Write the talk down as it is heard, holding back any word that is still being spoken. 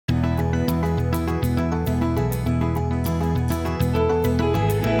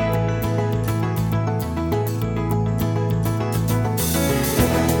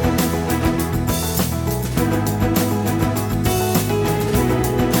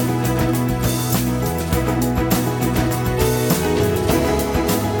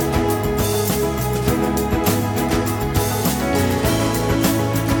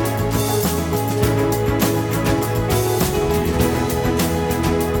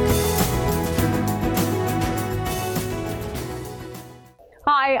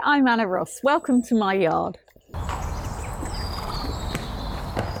Hi, I'm Anna Ross. Welcome to my yard.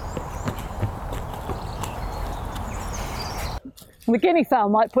 The guinea fowl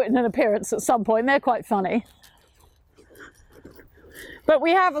might put in an appearance at some point. They're quite funny. But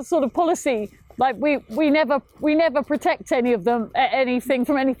we have a sort of policy, like we never protect any of them, anything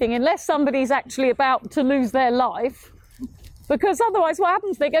from anything, unless somebody's actually about to lose their life. Because otherwise what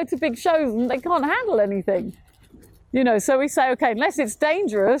happens, they go to big shows and they can't handle anything. You know, so we say, okay, unless it's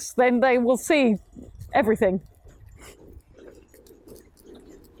dangerous, then they will see everything.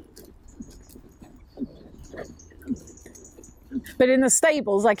 But in the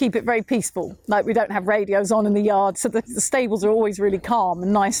stables, I keep it very peaceful. Like, we don't have radios on in the yard, so the stables are always really calm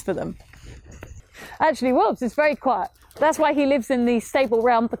and nice for them. Actually, Wilbur is very quiet. That's why he lives in the stable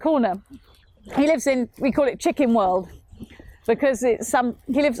round the corner. He lives in, we call it Chicken World, because it's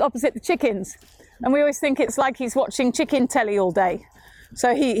he lives opposite the chickens. And we always think it's like he's watching chicken telly all day.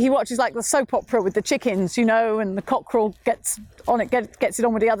 So he watches like the soap opera with the chickens, you know, and the cockerel gets it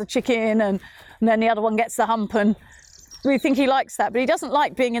on with the other chicken, and then the other one gets the hump, and we think he likes that. But he doesn't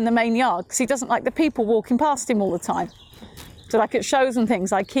like being in the main yard because he doesn't like the people walking past him all the time. So like at shows and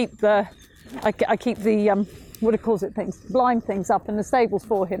things, I keep the what do you call it things, blind things up in the stables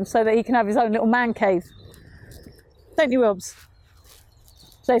for him so that he can have his own little man cave. Don't you, Wilbs?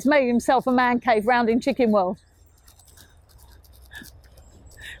 So he's made himself a man cave round in Chicken World.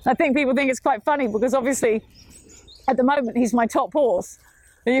 I think people think it's quite funny because obviously at the moment he's my top horse.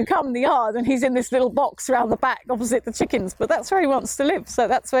 And you come in the yard and he's in this little box round the back opposite the chickens, but that's where he wants to live, so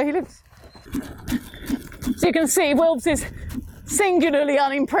that's where he lives. So you can see Wilbs is singularly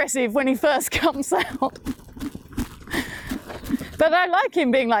unimpressive when he first comes out. But I like him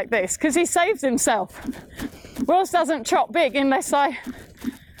being like this because he saves himself. Wilbs doesn't trot big unless I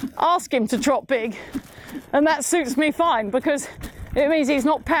ask him to trot big, and that suits me fine because it means he's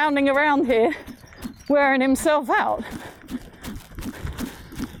not pounding around here wearing himself out.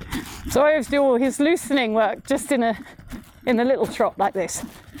 So I always do all his loosening work just in a little trot like this.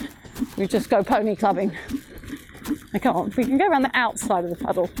 We just go pony clubbing. I can't. We can go around the outside of the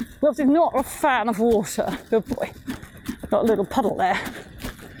puddle. Wilbur is not a fan of water. Good boy. Got a little puddle there.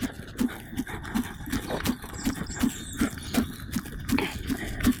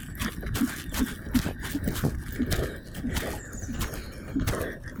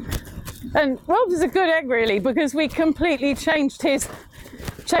 And Wilbur is a good egg really because we completely changed his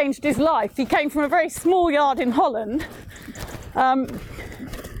life. He came from a very small yard in Holland.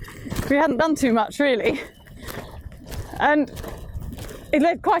 We hadn't done too much really. And he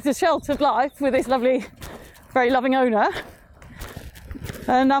led quite a sheltered life with his lovely, very loving owner.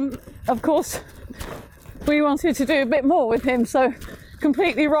 And of course, we wanted to do a bit more with him, so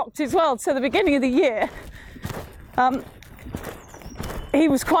completely rocked his world. So the beginning of the year, he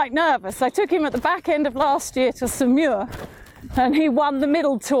was quite nervous. I took him at the back end of last year to Saumur, and he won the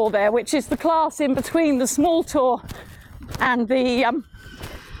middle tour there, which is the class in between the small tour and the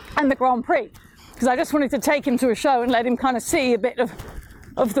Grand Prix. Because I just wanted to take him to a show and let him kind of see a bit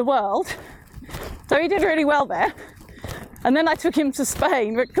of the world. So he did really well there. And then I took him to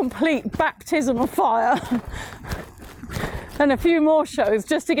Spain with complete baptism of fire and a few more shows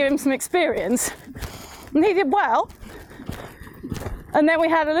just to give him some experience. And he did well. And then we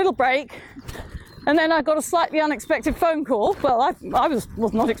had a little break, and then I got a slightly unexpected phone call. Well, I was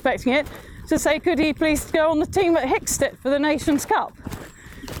not expecting it, to say could he please go on the team at Hickstead for the Nations Cup.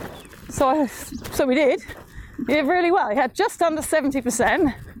 So we did. He did really well. He had just under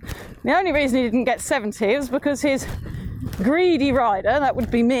 70%. The only reason he didn't get 70 was because his greedy rider, that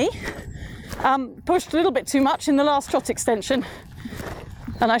would be me, pushed a little bit too much in the last trot extension,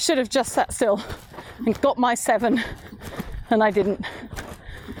 and I should have just sat still and got my 7. And I didn't.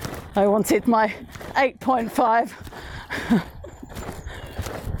 I wanted my 8.5.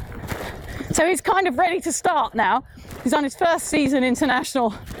 So he's kind of ready to start now. He's on his first season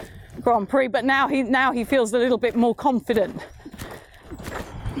International Grand Prix, but now he feels a little bit more confident.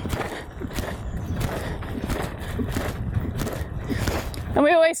 And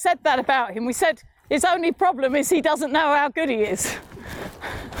we always said that about him. We said his only problem is he doesn't know how good he is.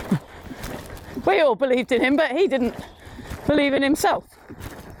 We all believed in him, but he didn't believe in himself.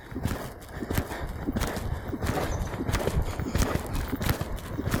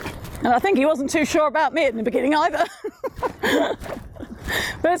 And I think he wasn't too sure about me in the beginning either.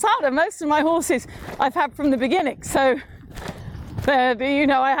 But it's harder. Most of my horses I've had from the beginning, so you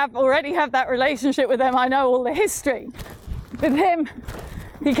know, I already have that relationship with them. I know all the history. With him,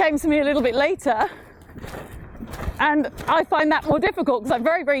 he came to me a little bit later, And I find that more difficult because I'm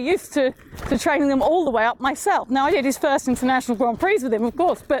very, very used to training them all the way up myself. Now, I did his first International Grand Prix with him, of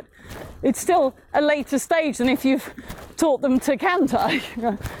course, but it's still a later stage than if you've taught them to canter.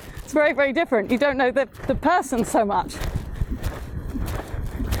 It's very, very different. You don't know the person so much.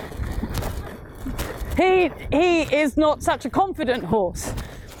 He is not such a confident horse.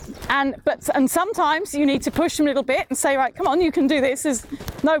 And sometimes you need to push him a little bit and say, right, come on, you can do this, there's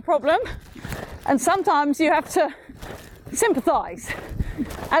no problem. And sometimes you have to sympathise.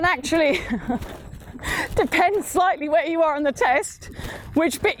 And actually, depends slightly where you are in the test,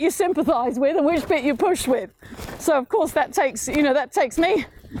 which bit you sympathise with and which bit you push with. So of course that takes me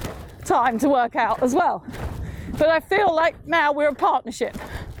time to work out as well. But I feel like now we're a partnership.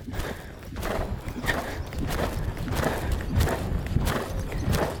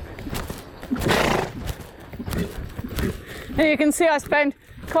 And you can see I spend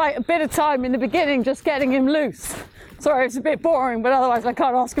quite a bit of time in the beginning just getting him loose. Sorry, it's a bit boring, but otherwise I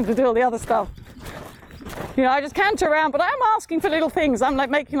can't ask him to do all the other stuff. You know, I just canter around, but I'm asking for little things. I'm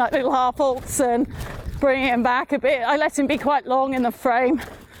like making like little half halts and bringing him back a bit. I let him be quite long in the frame.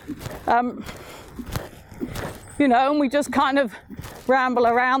 You know, and we just kind of ramble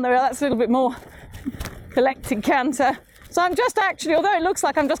around there. That's a little bit more collected canter. So I'm just actually, although it looks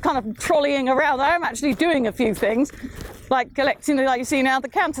like I'm just kind of trolleying around, I am actually doing a few things. Like collecting, like you see now, the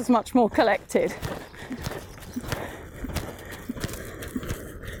canter's much more collected.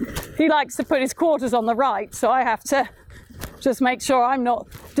 He likes to put his quarters on the right, so I have to just make sure I'm not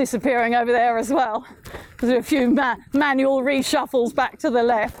disappearing over there as well. There's a few manual reshuffles back to the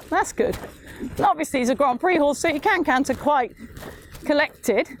left. That's good. And obviously he's a Grand Prix horse, so he can canter quite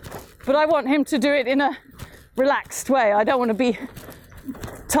collected, but I want him to do it in a relaxed way. I don't want to be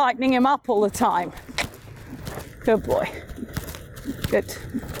tightening him up all the time. Good boy. Good.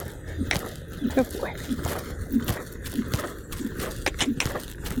 Good boy.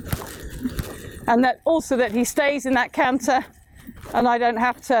 And that also that he stays in that canter and I don't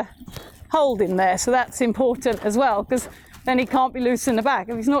have to hold him there. So that's important as well, because then he can't be loose in the back.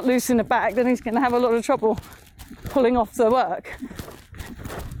 If he's not loose in the back, then he's going to have a lot of trouble pulling off the work.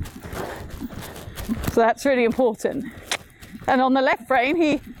 So that's really important. And on the left rein,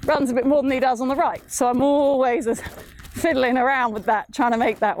 he runs a bit more than he does on the right. So I'm always fiddling around with that, trying to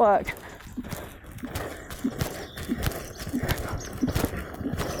make that work.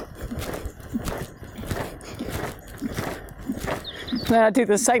 Then I do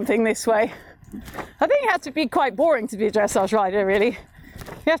the same thing this way. I think you have to be quite boring to be a dressage rider, really.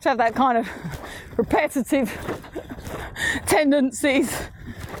 You have to have that kind of repetitive tendencies.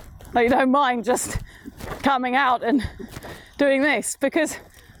 Like you don't mind just coming out and doing this, because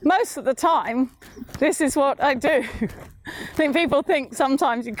most of the time this is what I do. I think people think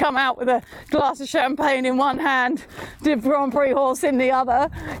sometimes you come out with a glass of champagne in one hand, do Grand Prix horse in the other,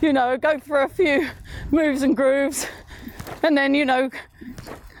 you know, go for a few moves and grooves, and then, you know,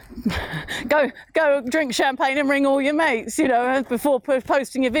 go drink champagne and ring all your mates, you know, before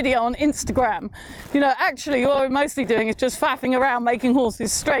posting your video on Instagram. You know, actually what we're mostly doing is just faffing around, making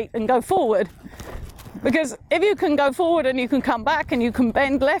horses straight and go forward. Because if you can go forward and you can come back and you can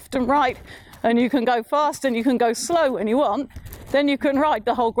bend left and right and you can go fast and you can go slow when you want, then you can ride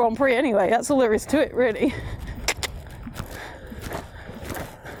the whole Grand Prix anyway. That's all there is to it, really.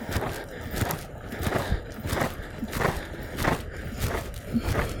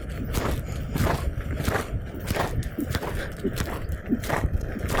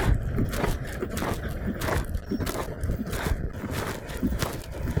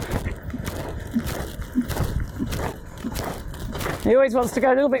 He always wants to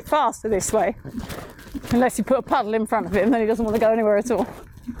go a little bit faster this way, unless you put a puddle in front of him, then he doesn't want to go anywhere at all.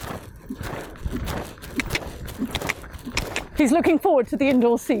 He's looking forward to the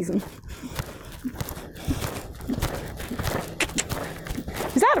indoor season.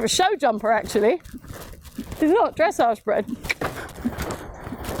 He's out of a show jumper, actually. He's not dressage bred.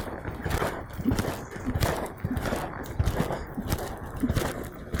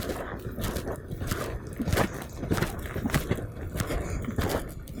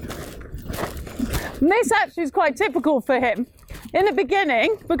 And this actually is quite typical for him. In the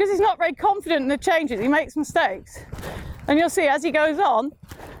beginning, because he's not very confident in the changes, he makes mistakes. And you'll see as he goes on,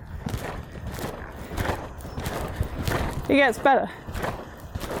 he gets better.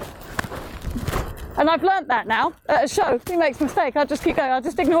 And I've learnt that now at a show. If he makes a mistake, I'll just keep going, I'll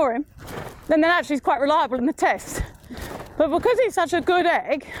just ignore him. Then actually he's quite reliable in the test. But because he's such a good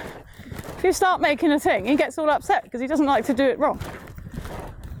egg, if you start making a thing, he gets all upset because he doesn't like to do it wrong.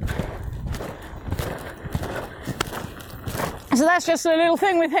 So that's just a little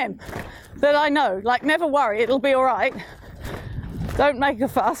thing with him. that I know, like, never worry, it'll be all right. Don't make a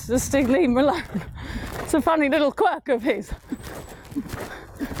fuss, just leave him alone. It's a funny little quirk of his.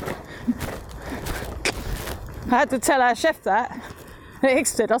 I had to tell our chef that at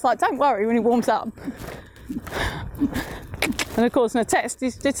Higsted. I was like, don't worry when he warms up. And of course in a test he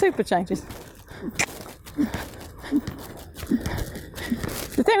did super changes.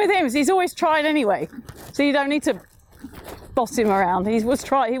 The thing with him is he's always tried anyway, so you don't need to boss him around. He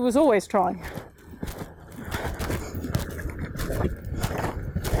was always trying.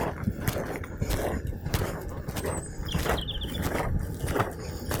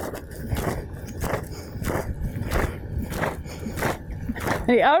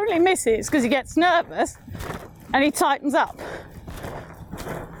 And he only misses because he gets nervous and he tightens up.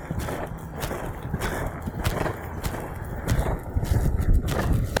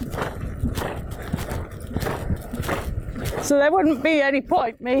 So there wouldn't be any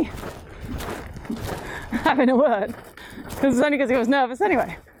point me having a word, because it's only because he was nervous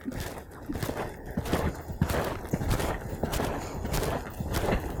anyway.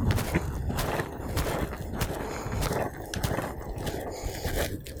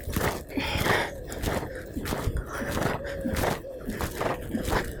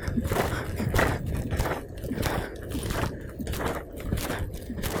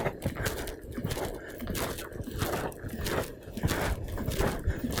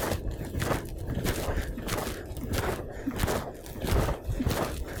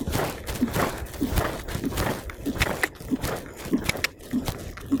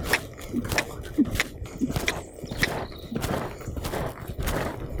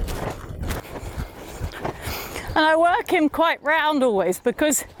 And I work him quite round always,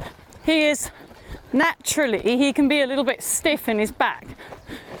 because he is naturally, he can be a little bit stiff in his back.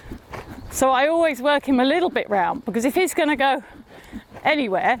 So I always work him a little bit round, because if he's going to go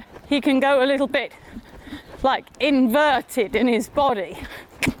anywhere, he can go a little bit like inverted in his body.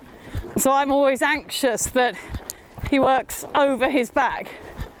 So I'm always anxious that he works over his back,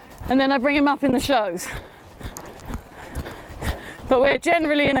 and then I bring him up in the shows. But we're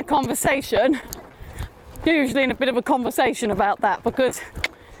generally in a conversation, usually in a bit of a conversation about that, because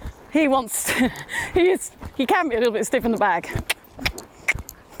he wants to, he can be a little bit stiff in the back.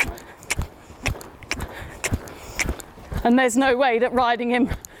 And there's no way that riding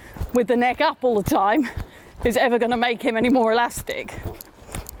him with the neck up all the time is ever going to make him any more elastic.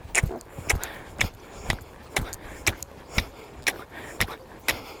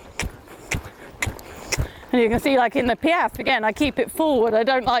 And you can see, like in the Piaffe, again, I keep it forward. I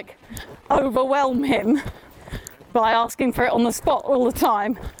don't like overwhelm him by asking for it on the spot all the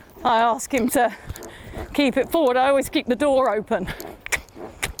time. I ask him to keep it forward. I always keep the door open.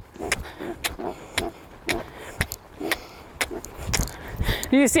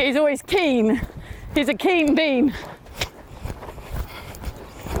 You see, he's always keen. He's a keen bean.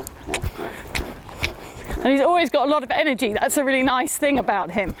 And he's always got a lot of energy. That's a really nice thing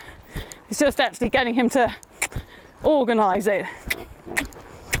about him. It's just actually getting him to organise it.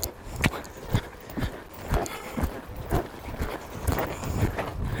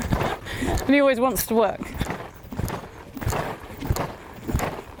 And he always wants to work.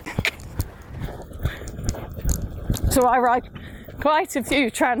 So I ride quite a few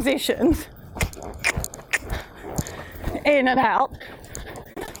transitions in and out.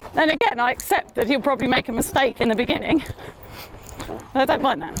 And again, I accept that he'll probably make a mistake in the beginning. I don't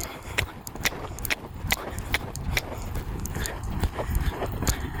mind that.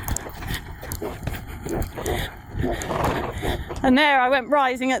 And there I went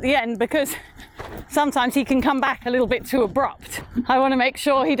rising at the end, because sometimes he can come back a little bit too abrupt. I want to make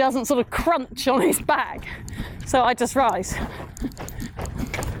sure he doesn't sort of crunch on his back. So I just rise.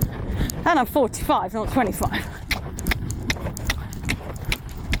 And I'm 45, not 25.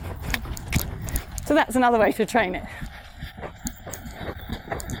 So that's another way to train it.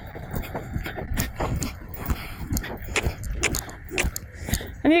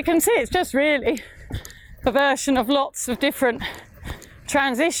 And you can see it's just really a version of lots of different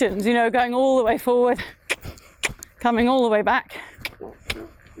transitions, you know, going all the way forward, coming all the way back.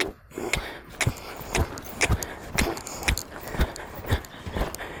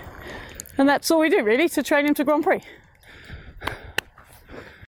 And that's all we do really to train him to Grand Prix.